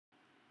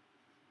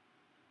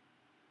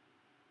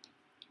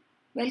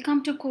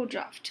Welcome to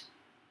CoDraft.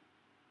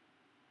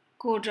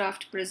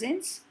 CoDraft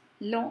presents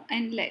Law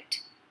and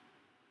LET,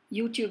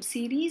 YouTube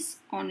series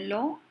on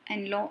law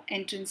and law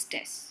entrance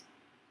tests.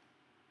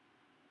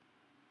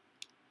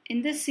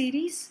 In this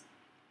series,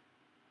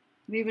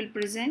 we will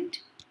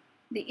present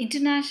the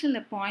international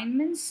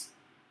appointments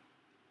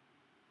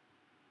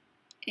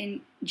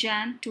in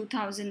Jan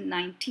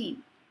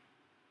 2019.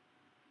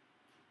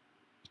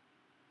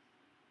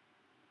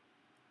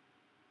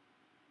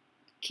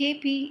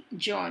 K.P.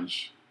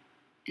 George,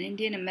 an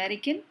Indian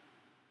American.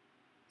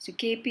 So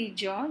K.P.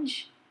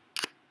 George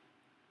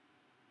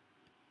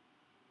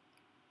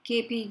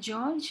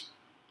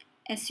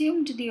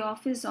assumed the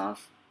office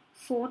of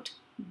Fort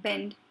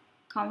Bend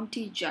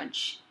County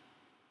Judge.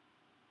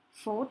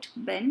 Fort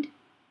Bend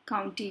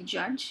County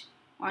Judge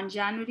on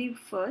January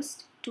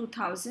 1st,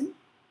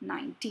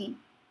 2019.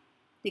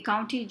 The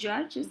county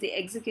judge is the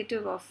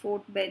executive of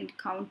Fort Bend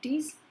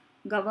County's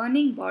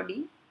governing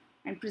body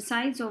and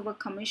presides over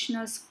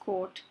Commissioner's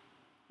Court,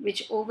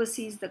 which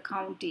oversees the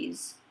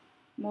county's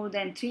more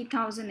than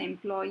 3,000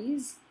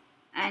 employees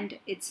and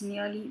its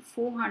nearly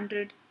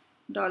 $400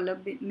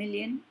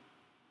 million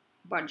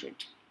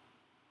budget.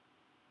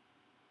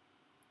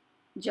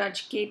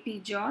 Judge K.P.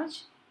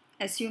 George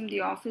assumed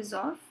the office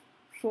of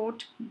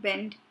Fort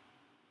Bend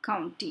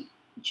County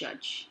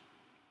Judge.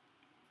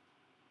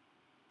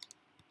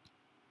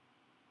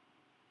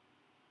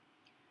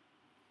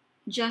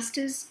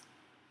 Justice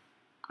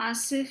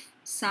Asif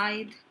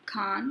Said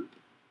Khan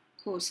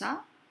Khosa.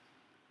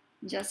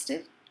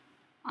 Justice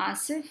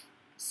Asif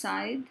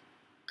Said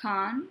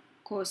Khan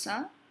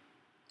Khosa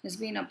has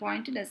been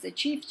appointed as the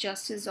Chief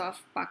Justice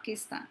of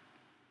Pakistan.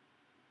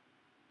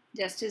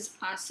 Justice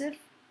Asif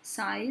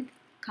Said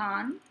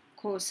Khan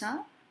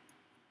Khosa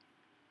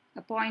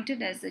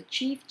appointed as the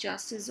Chief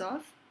Justice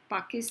of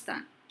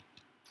Pakistan.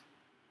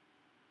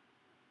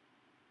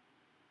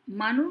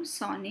 Manu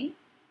Sawhney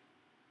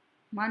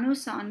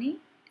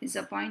is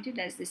appointed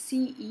as the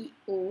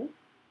CEO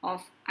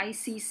of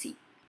ICC.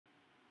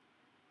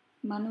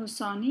 Manu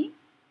Sawhney,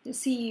 the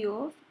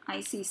CEO of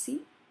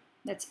ICC,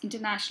 that's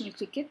International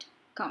Cricket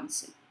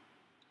Council.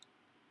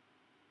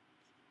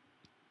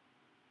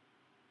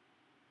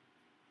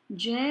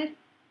 Jair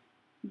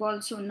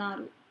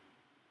Bolsonaro.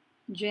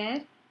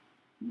 Jair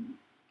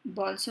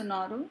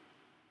Bolsonaro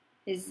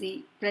is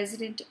the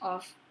President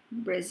of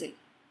Brazil.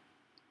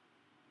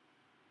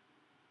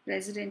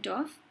 President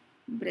of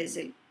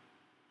Brazil.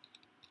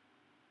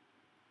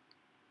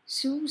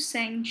 Su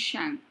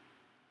Zhengshan.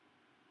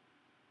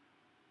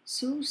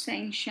 Su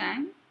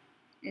Zhengshan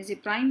is the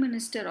Prime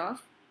Minister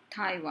of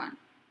Taiwan.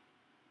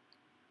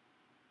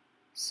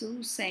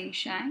 Su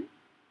Zhengshan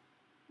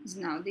is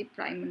now the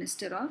Prime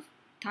Minister of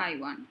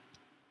Taiwan.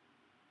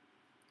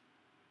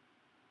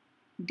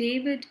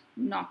 David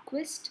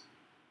Norquist.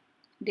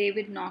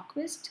 David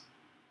Norquist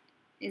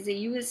is a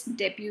U.S.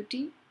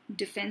 Deputy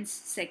Defense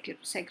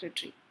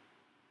Secretary.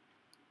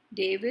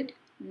 David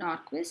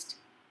Norquist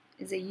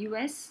is a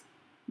U.S.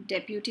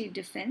 Deputy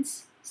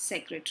Defense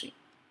Secretary.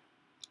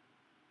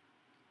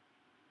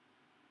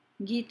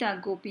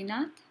 Geeta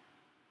Gopinath,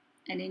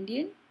 an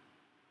Indian.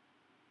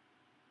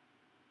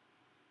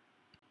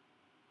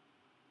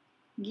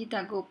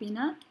 Geeta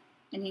Gopinath,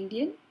 an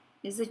Indian,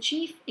 is the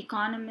Chief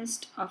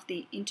Economist of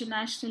the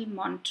International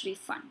Monetary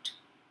Fund.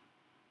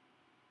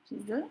 She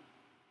is the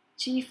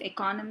Chief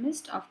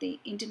Economist of the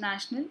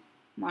International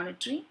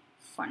Monetary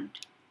Fund.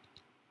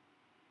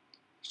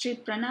 Shri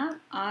Pranav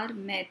R.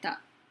 Mehta.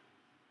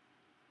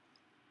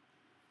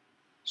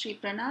 Shri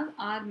Pranav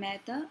R.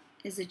 Mehta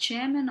is the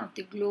Chairman of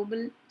the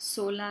Global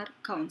Solar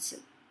Council.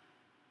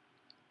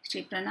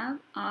 Shri Pranav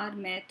R.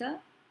 Mehta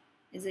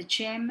is the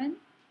Chairman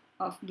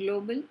of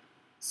Global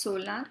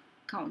Solar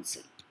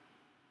Council.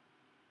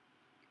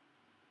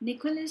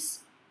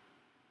 Nicolas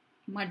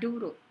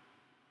Maduro.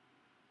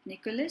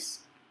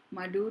 Nicolas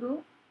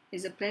Maduro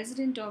is the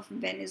President of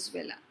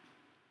Venezuela.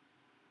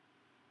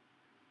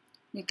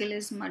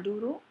 Nicolas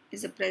Maduro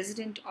is the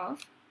President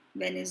of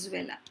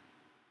Venezuela.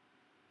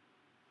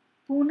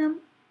 Poonam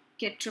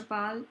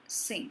Khetrapal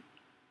Singh.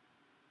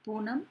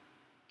 Poonam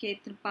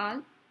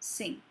Khetrapal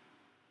Singh.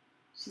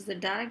 She is the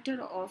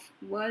Director of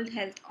World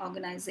Health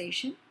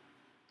Organization,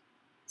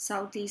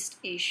 Southeast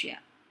Asia.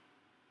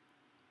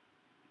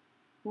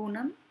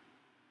 Poonam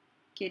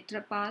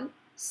Khetrapal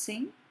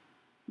Singh,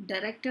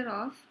 Director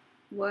of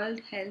World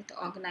Health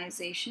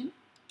Organization,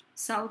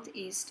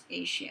 Southeast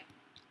Asia.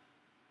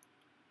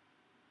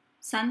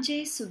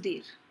 Sanjay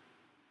Sudhir.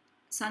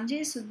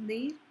 Sanjay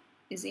Sudhir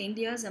is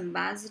India's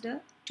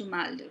ambassador to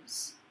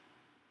Maldives.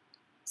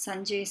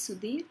 Sanjay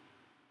Sudhir,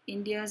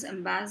 India's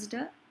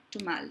ambassador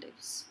to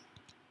Maldives.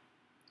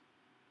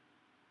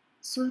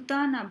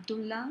 Sultan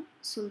Abdullah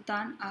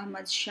Sultan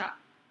Ahmad Shah.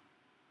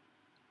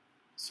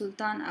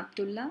 Sultan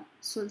Abdullah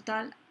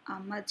Sultan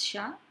Ahmad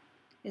Shah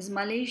is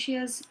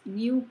Malaysia's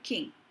new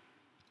king.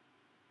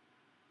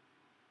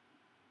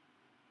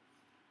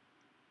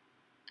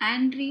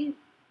 Andry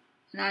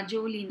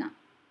Rajoelina.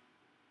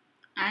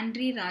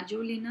 Andry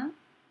Rajoelina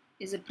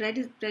is the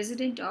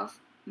President of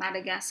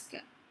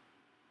Madagascar.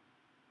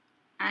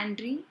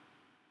 Andry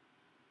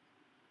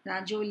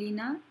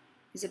Rajoelina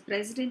is the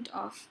President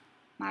of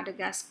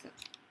Madagascar.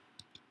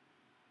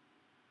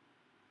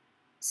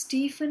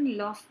 Stefan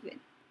Löfven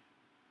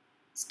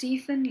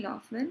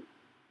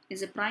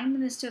is the Prime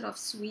Minister of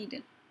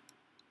Sweden.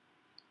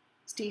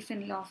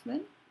 Stefan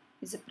Löfven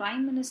is the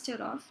Prime Minister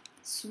of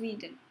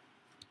Sweden.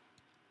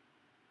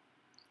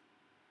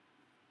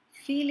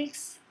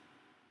 Felix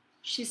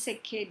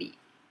Tshisekedi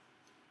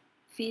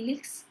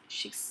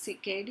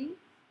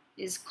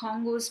is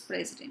Congo's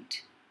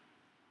president.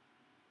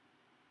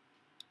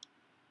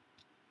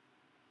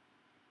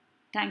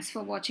 Thanks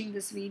for watching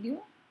this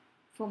video.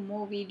 For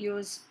more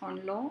videos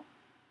on law,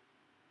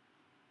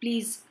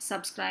 please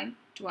subscribe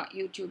to our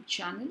YouTube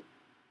channel.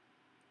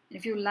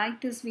 If you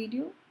like this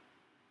video,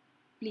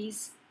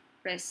 please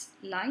press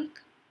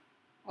like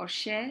or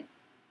share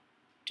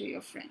to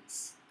your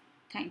friends.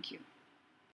 Thank you.